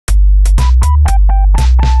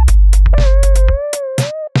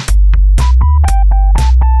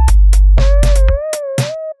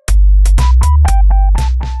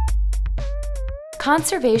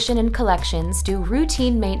Conservation and Collections do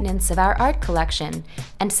routine maintenance of our art collection,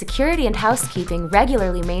 and security and housekeeping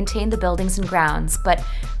regularly maintain the buildings and grounds, but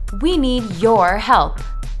we need your help.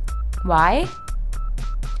 Why?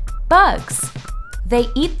 Bugs. They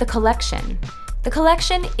eat the collection. The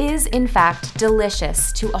collection is, in fact,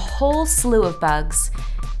 delicious to a whole slew of bugs.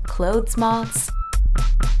 Clothes moths,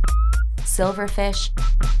 silverfish,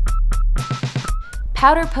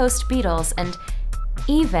 powder post beetles, and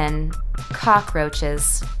even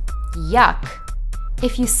cockroaches. Yuck!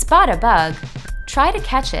 If you spot a bug, try to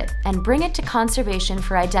catch it and bring it to conservation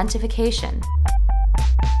for identification.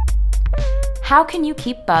 How can you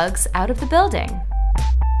keep bugs out of the building?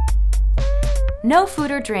 No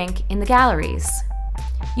food or drink in the galleries.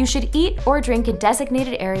 You should eat or drink in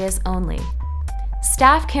designated areas only.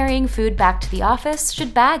 Staff carrying food back to the office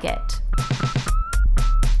should bag it.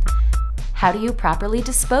 How do you properly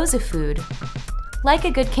dispose of food? Like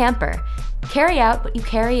a good camper, carry out what you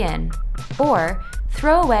carry in, or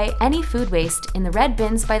throw away any food waste in the red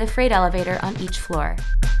bins by the freight elevator on each floor.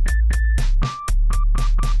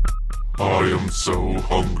 I am so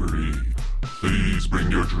hungry. Please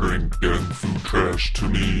bring your drink and food trash to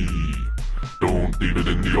me. Don't leave it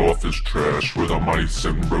in the office trash where the mice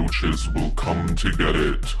and roaches will come to get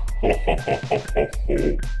it. Ho ho ho ho ho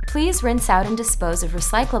ho. Please rinse out and dispose of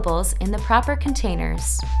recyclables in the proper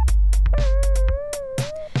containers.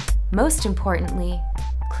 Most importantly,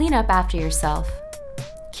 clean up after yourself.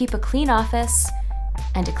 Keep a clean office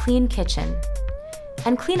and a clean kitchen.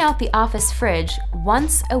 And clean out the office fridge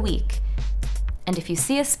once a week. And if you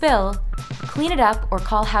see a spill, clean it up or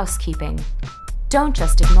call housekeeping. Don't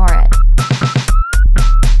just ignore it.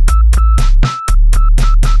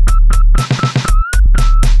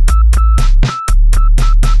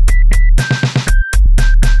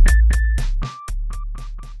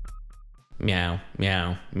 Meow,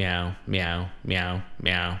 meow, meow, meow, meow,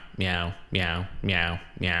 meow, meow, meow, meow, meow,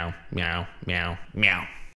 meow, meow, meow, meow.